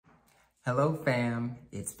Hello fam,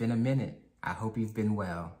 it's been a minute. I hope you've been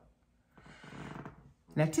well.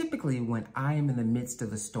 Now typically when I am in the midst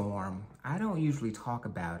of a storm, I don't usually talk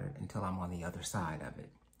about it until I'm on the other side of it.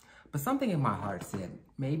 But something in my heart said,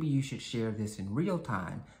 maybe you should share this in real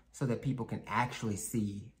time so that people can actually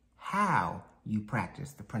see how you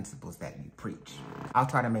practice the principles that you preach. I'll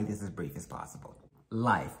try to make this as brief as possible.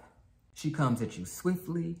 Life, she comes at you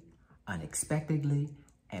swiftly, unexpectedly,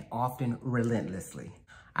 and often relentlessly.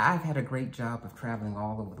 I've had a great job of traveling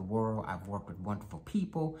all over the world. I've worked with wonderful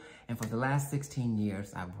people. And for the last 16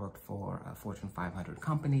 years, I've worked for a Fortune 500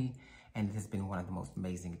 company. And it has been one of the most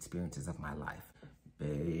amazing experiences of my life.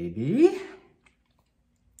 Baby,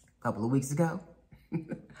 a couple of weeks ago,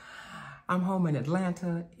 I'm home in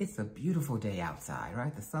Atlanta. It's a beautiful day outside,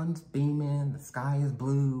 right? The sun's beaming, the sky is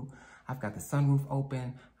blue. I've got the sunroof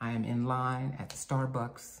open. I am in line at the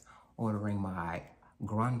Starbucks ordering my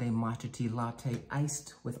grande matcha tea latte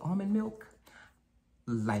iced with almond milk.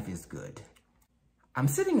 Life is good. I'm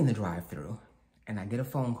sitting in the drive-thru and I get a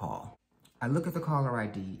phone call. I look at the caller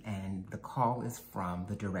ID and the call is from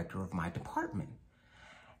the director of my department.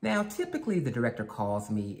 Now, typically the director calls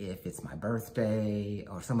me if it's my birthday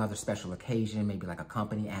or some other special occasion, maybe like a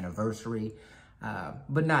company anniversary,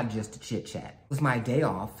 but not just to chit chat. It was my day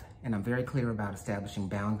off and I'm very clear about establishing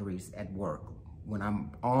boundaries at work. When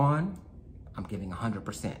I'm on, I'm giving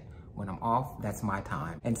 100%. When I'm off, that's my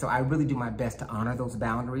time. And so I really do my best to honor those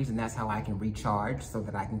boundaries, and that's how I can recharge so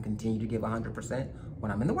that I can continue to give 100%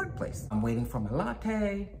 when I'm in the workplace. I'm waiting for my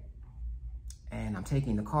latte, and I'm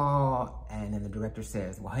taking the call, and then the director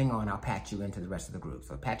says, well, hang on, I'll patch you into the rest of the group.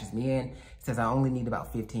 So it patches me in. It says, I only need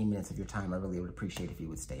about 15 minutes of your time. I really would appreciate if you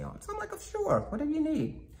would stay on. So I'm like, oh, sure, whatever you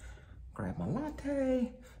need. Grab my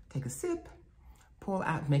latte, take a sip, pull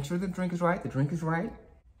out, make sure the drink is right. The drink is right.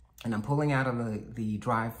 And I'm pulling out of the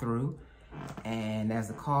drive-thru, and as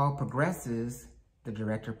the call progresses, the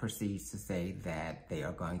director proceeds to say that they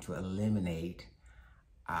are going to eliminate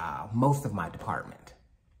most of my department.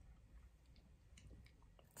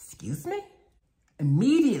 Excuse me?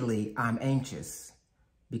 Immediately, I'm anxious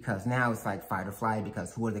because now it's like fight or flight,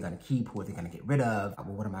 because who are they going to keep? Who are they going to get rid of?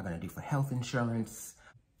 Well, what am I going to do for health insurance?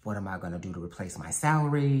 What am I going to do to replace my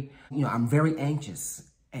salary? You know, I'm very anxious,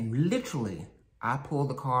 and literally, I pulled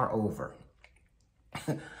the car over.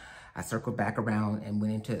 I circled back around and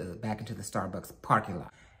went back into the Starbucks parking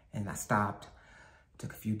lot. And I stopped,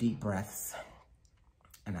 took a few deep breaths,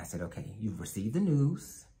 and I said, okay, you've received the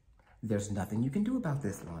news. There's nothing you can do about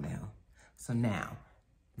this, Lonell. So now,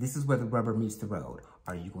 this is where the rubber meets the road.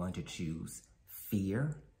 Are you going to choose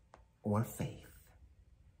fear or faith?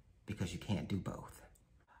 Because you can't do both.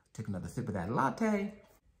 Took another sip of that latte.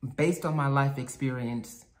 Based on my life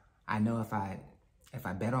experience, I know if I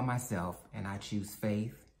bet on myself and I choose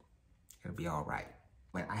faith, it'll be all right.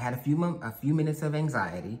 But I had a few minutes of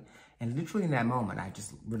anxiety, and literally in that moment, I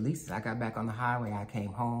just released it. I got back on the highway, I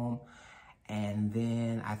came home, and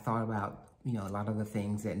then I thought about, you know, a lot of the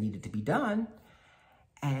things that needed to be done,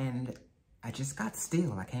 and I just got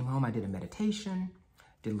still. I came home, I did a meditation,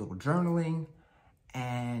 did a little journaling,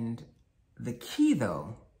 and the key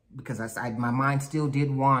though, because my mind still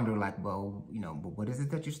did wander, like, well, you know, but what is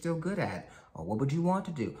it that you're still good at? Or what would you want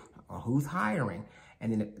to do? Or who's hiring?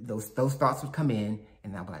 And then those thoughts would come in,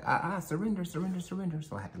 and I'd be like, surrender, surrender, surrender.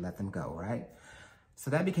 So I had to let them go, right?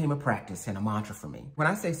 So that became a practice and a mantra for me. When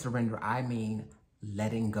I say surrender, I mean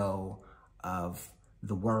letting go of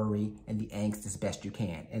the worry and the angst as best you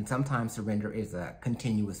can. And sometimes surrender is a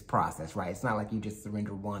continuous process, right? It's not like you just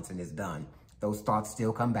surrender once and it's done. Those thoughts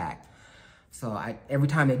still come back. So every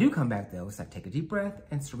time they do come back though, it's like take a deep breath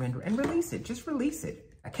and surrender and release it. Just release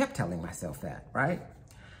it. I kept telling myself that, right?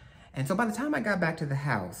 And so by the time I got back to the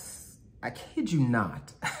house, I kid you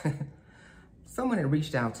not, someone had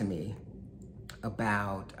reached out to me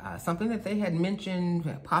about something that they had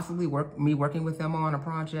mentioned, possibly me working with them on a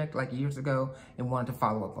project like years ago, and wanted to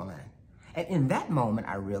follow up on that. And in that moment,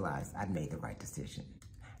 I realized I'd made the right decision.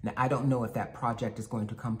 Now, I don't know if that project is going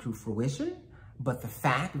to come to fruition, but the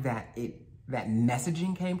fact that that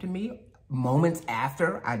messaging came to me moments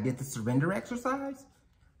after I did the surrender exercise,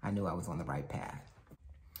 I knew I was on the right path.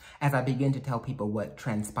 As I began to tell people what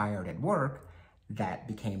transpired at work, that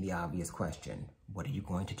became the obvious question. What are you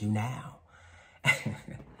going to do now?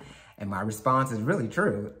 And my response is really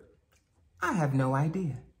true. I have no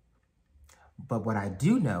idea. But what I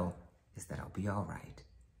do know is that I'll be all right.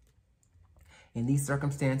 In these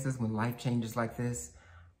circumstances, when life changes like this,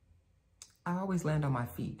 I always land on my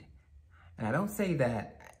feet. And I don't say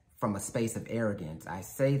that from a space of arrogance. I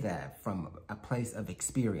say that from a place of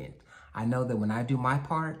experience. I know that when I do my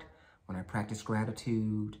part, when I practice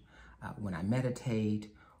gratitude, when I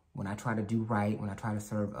meditate, when I try to do right, when I try to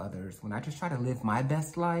serve others, when I just try to live my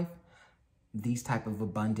best life, these type of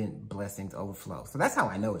abundant blessings overflow. So that's how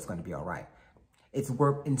I know it's going to be all right. It's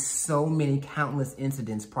worked in so many countless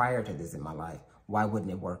incidents prior to this in my life. Why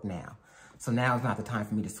wouldn't it work now? So now is not the time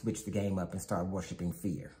for me to switch the game up and start worshiping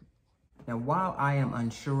fear. Now, while I am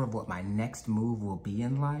unsure of what my next move will be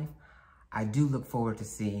in life, I do look forward to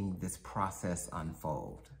seeing this process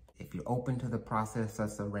unfold. If you're open to the process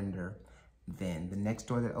of surrender, then the next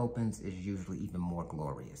door that opens is usually even more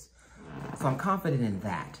glorious. So I'm confident in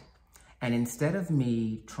that. And instead of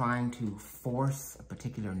me trying to force a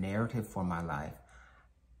particular narrative for my life,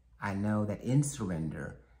 I know that in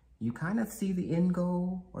surrender, you kind of see the end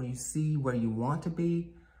goal, or you see where you want to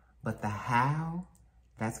be, but the how,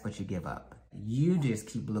 that's what you give up. You just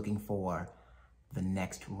keep looking for the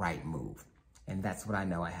next right move. And that's what I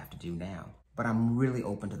know I have to do now. But I'm really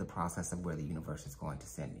open to the process of where the universe is going to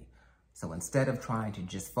send me. So instead of trying to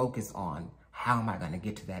just focus on how am I going to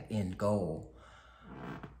get to that end goal,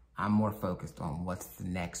 I'm more focused on what's the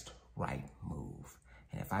next right move.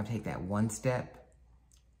 And if I take that one step,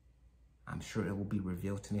 I'm sure it will be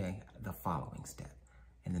revealed to me the following step,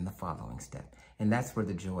 and then the following step. And that's where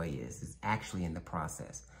the joy is actually in the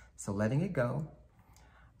process. So letting it go,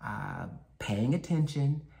 paying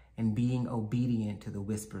attention, and being obedient to the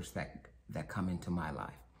whispers that come into my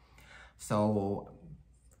life. So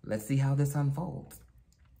let's see how this unfolds.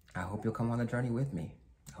 I hope you'll come on the journey with me.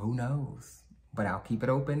 Who knows? But I'll keep it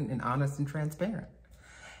open and honest and transparent.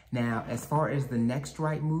 Now, as far as the next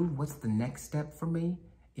right move, what's the next step for me?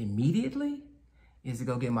 Immediately is to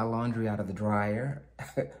go get my laundry out of the dryer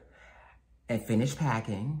and finish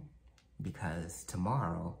packing, because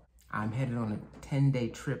tomorrow I'm headed on a 10-day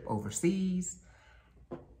trip overseas,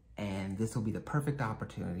 and this will be the perfect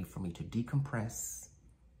opportunity for me to decompress,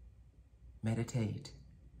 meditate,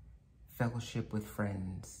 fellowship with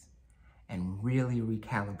friends, and really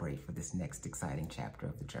recalibrate for this next exciting chapter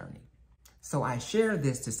of the journey. So I share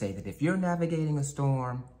this to say that if you're navigating a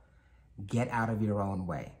storm, get out of your own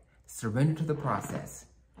way. Surrender to the process.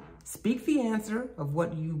 Speak the answer of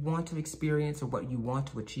what you want to experience or what you want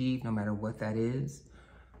to achieve, no matter what that is,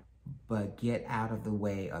 but get out of the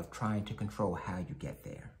way of trying to control how you get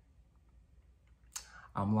there.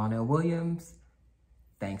 I'm Lonell Williams.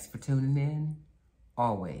 Thanks for tuning in.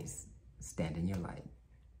 Always stand in your light.